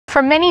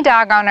For many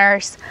dog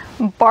owners,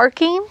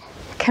 barking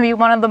can be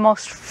one of the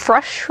most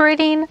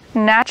frustrating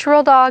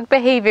natural dog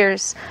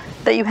behaviors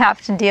that you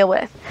have to deal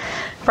with,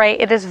 right?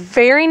 It is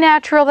very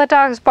natural that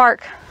dogs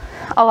bark.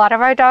 A lot of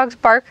our dogs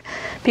bark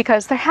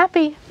because they're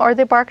happy, or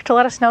they bark to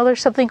let us know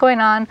there's something going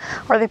on,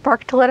 or they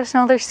bark to let us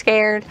know they're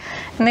scared,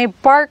 and they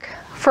bark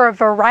for a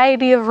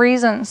variety of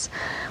reasons.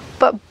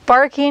 But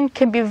barking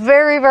can be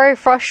very, very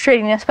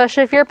frustrating,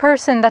 especially if you're a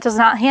person that does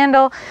not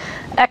handle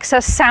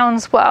excess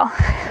sounds well,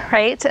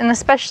 right? And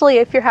especially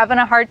if you're having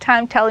a hard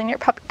time telling your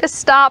puppy to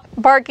stop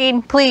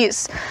barking,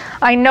 please.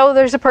 I know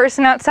there's a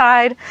person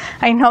outside.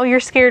 I know you're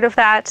scared of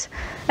that,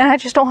 and I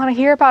just don't want to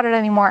hear about it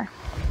anymore,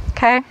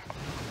 okay?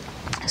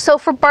 So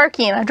for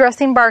barking,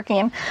 addressing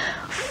barking,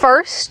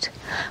 first,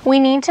 we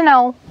need to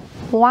know,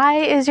 why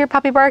is your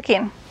puppy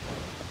barking?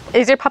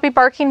 Is your puppy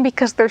barking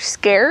because they're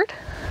scared?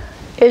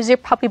 Is your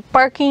puppy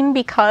barking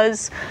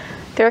because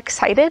they're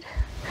excited?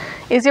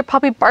 Is your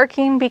puppy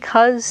barking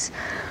because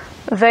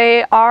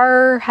they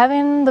are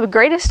having the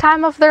greatest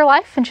time of their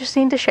life and just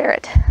need to share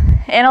it?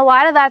 And a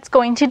lot of that's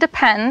going to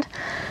depend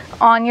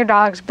on your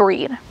dog's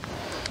breed.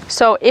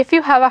 So if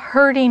you have a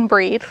herding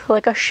breed,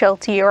 like a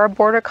Sheltie or a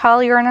Border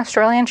Collie or an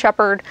Australian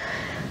Shepherd,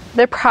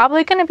 they're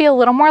probably going to be a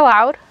little more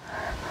loud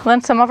than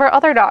some of our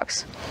other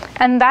dogs.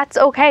 And that's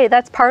okay.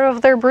 That's part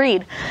of their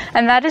breed.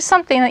 And that is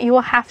something that you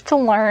will have to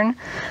learn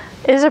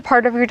is a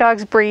part of your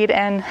dog's breed,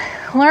 and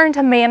learn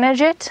to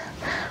manage it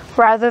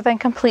rather than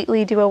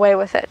completely do away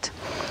with it.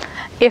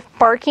 If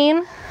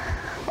barking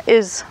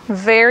is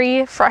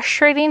very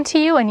frustrating to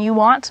you and you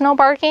want no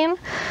barking,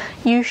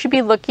 you should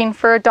be looking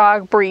for a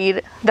dog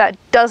breed that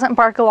doesn't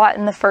bark a lot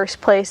in the first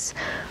place,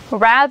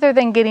 rather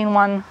than getting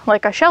one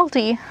like a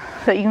Sheltie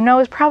that you know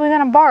is probably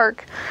going to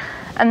bark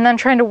and then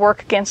trying to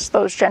work against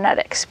those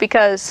genetics,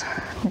 because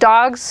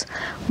dogs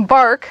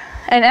bark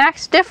and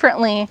act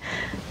differently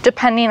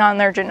depending on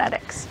their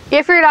genetics.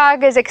 If your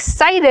dog is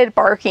excited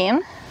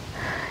barking,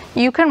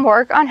 you can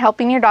work on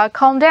helping your dog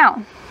calm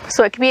down.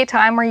 So it could be a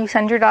time where you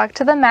send your dog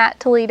to the mat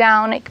to lay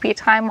down. It could be a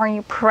time where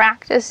you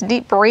practice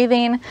deep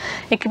breathing.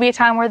 It could be a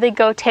time where they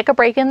go take a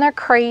break in their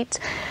crate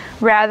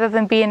rather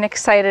than being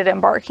excited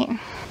and barking.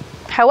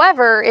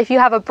 However, if you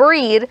have a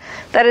breed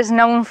that is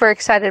known for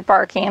excited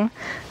barking,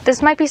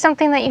 this might be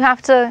something that you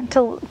have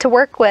to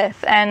work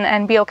with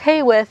and be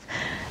okay with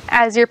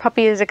as your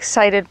puppy is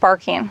excited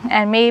barking.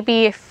 And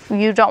maybe if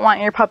you don't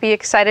want your puppy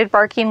excited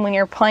barking when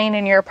you're playing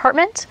in your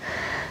apartment,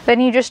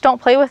 then you just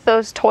don't play with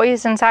those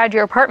toys inside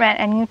your apartment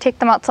and you take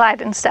them outside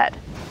instead.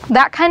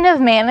 That kind of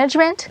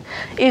management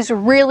is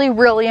really,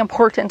 really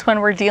important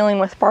when we're dealing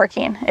with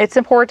barking. It's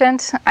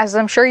important, as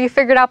I'm sure you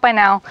figured out by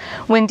now,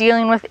 when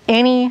dealing with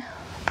any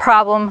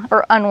problem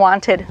or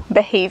unwanted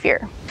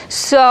behavior.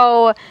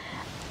 So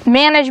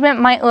management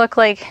might look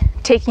like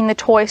taking the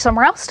toy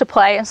somewhere else to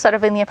play instead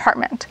of in the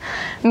apartment.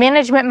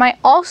 Management might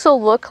also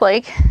look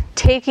like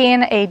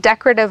taking a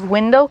decorative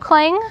window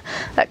cling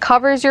that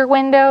covers your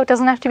window. It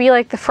doesn't have to be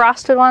like the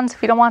frosted ones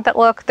if you don't want that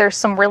look. There's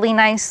some really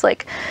nice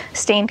like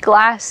stained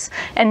glass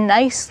and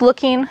nice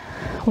looking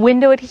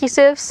window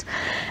adhesives,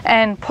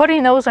 and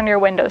putting those on your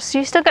windows so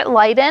you still get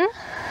light in,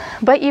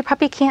 but your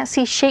puppy can't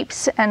see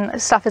shapes and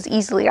stuff as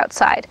easily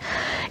outside.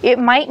 It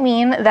might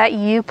mean that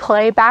you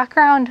play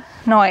background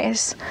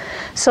noise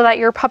so that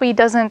your puppy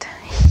doesn't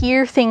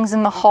hear things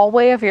in the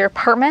hallway of your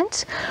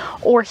apartment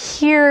or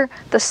hear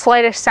the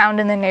slightest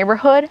sound in the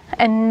neighborhood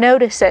and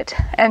notice it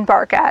and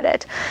bark at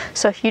it.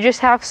 So if you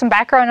just have some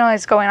background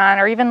noise going on,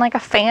 or even like a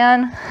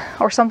fan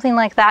or something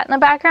like that in the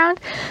background,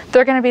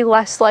 they're going to be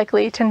less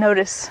likely to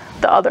notice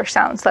the other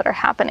sounds that are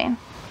happening.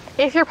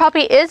 If your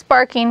puppy is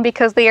barking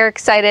because they are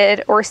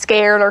excited or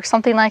scared or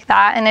something like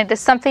that, and it is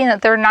something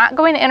that they're not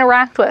going to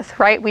interact with,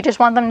 right? We just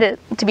want them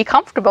to be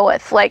comfortable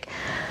with, like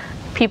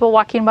people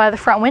walking by the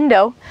front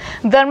window,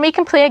 then we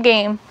can play a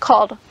game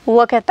called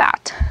Look at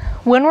That.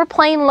 When we're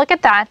playing Look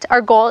at That,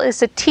 our goal is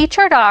to teach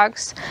our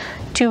dogs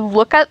to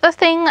look at the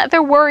thing that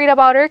they're worried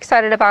about or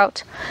excited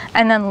about,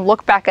 and then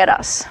look back at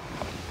us.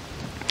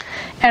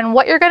 And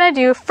what you're going to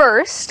do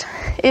first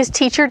is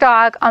teach your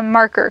dog a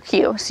marker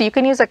cue. So you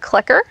can use a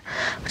clicker,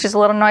 which is a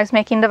little noise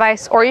making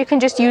device, or you can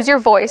just use your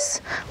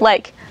voice,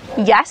 like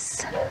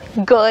yes,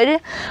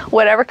 good,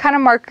 whatever kind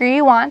of marker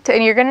you want.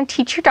 And you're going to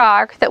teach your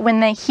dog that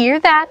when they hear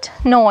that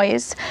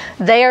noise,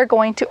 they are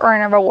going to earn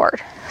a reward.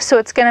 So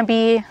it's going to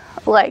be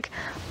like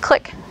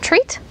click,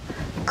 treat,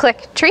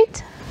 click,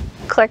 treat,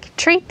 click,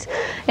 treat,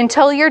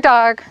 until your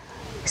dog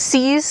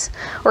sees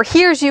or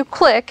hears you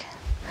click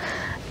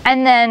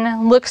and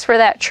then looks for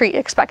that treat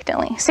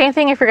expectantly. Same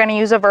thing if you're going to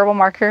use a verbal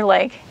marker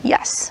like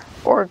yes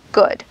or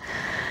good.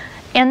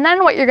 And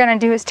then what you're going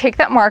to do is take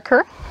that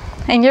marker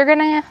and you're going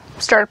to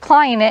start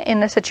applying it in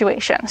the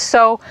situation.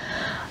 So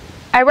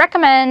I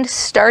recommend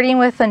starting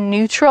with a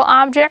neutral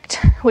object,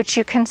 which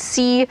you can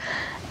see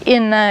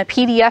in the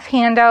PDF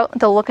handout,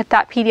 the Look at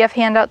That PDF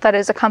handout that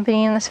is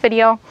accompanying this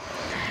video.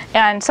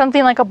 And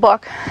something like a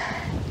book,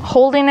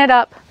 holding it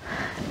up,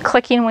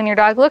 clicking when your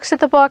dog looks at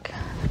the book,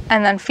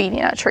 and then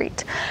feeding a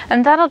treat.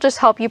 And that'll just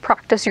help you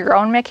practice your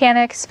own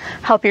mechanics,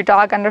 help your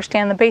dog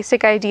understand the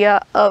basic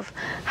idea of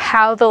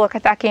how the look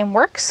at that game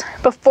works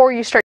before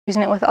you start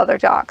using it with other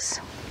dogs.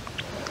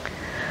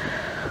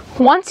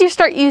 Once you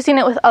start using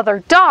it with other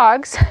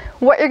dogs,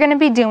 what you're going to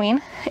be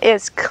doing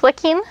is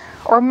clicking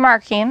or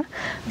marking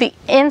the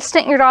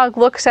instant your dog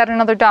looks at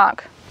another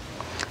dog.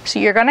 So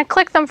you're going to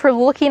click them for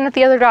looking at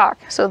the other dog.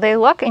 So they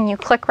look and you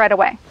click right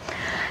away.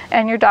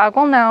 And your dog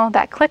will know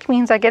that click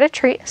means I get a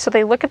treat. So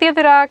they look at the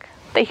other dog,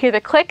 they hear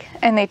the click,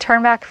 and they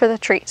turn back for the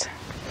treat.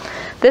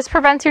 This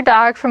prevents your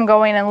dog from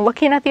going and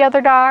looking at the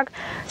other dog,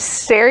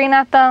 staring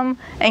at them,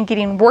 and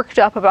getting worked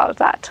up about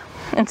that.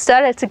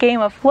 Instead, it's a game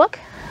of look,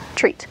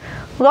 treat,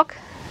 look,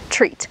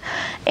 treat.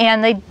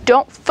 And they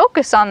don't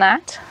focus on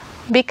that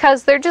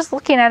because they're just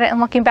looking at it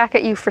and looking back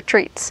at you for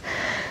treats.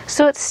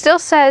 So it still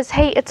says,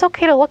 hey, it's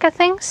okay to look at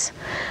things,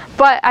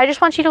 but I just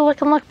want you to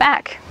look and look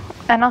back,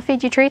 and I'll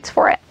feed you treats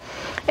for it.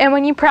 And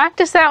when you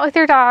practice that with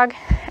your dog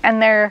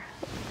and they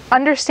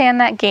understand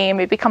that game,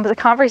 it becomes a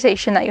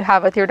conversation that you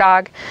have with your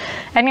dog,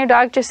 and your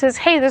dog just says,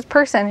 hey, there's a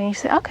person, and you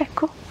say, okay,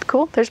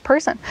 cool, there's a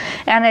person.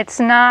 And it's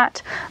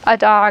not a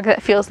dog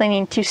that feels they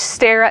need to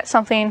stare at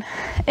something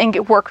and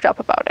get worked up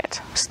about it.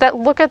 So that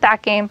look at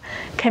that game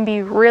can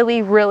be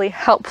really, really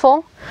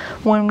helpful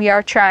when we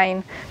are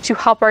trying to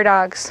help our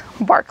dogs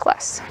bark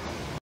less.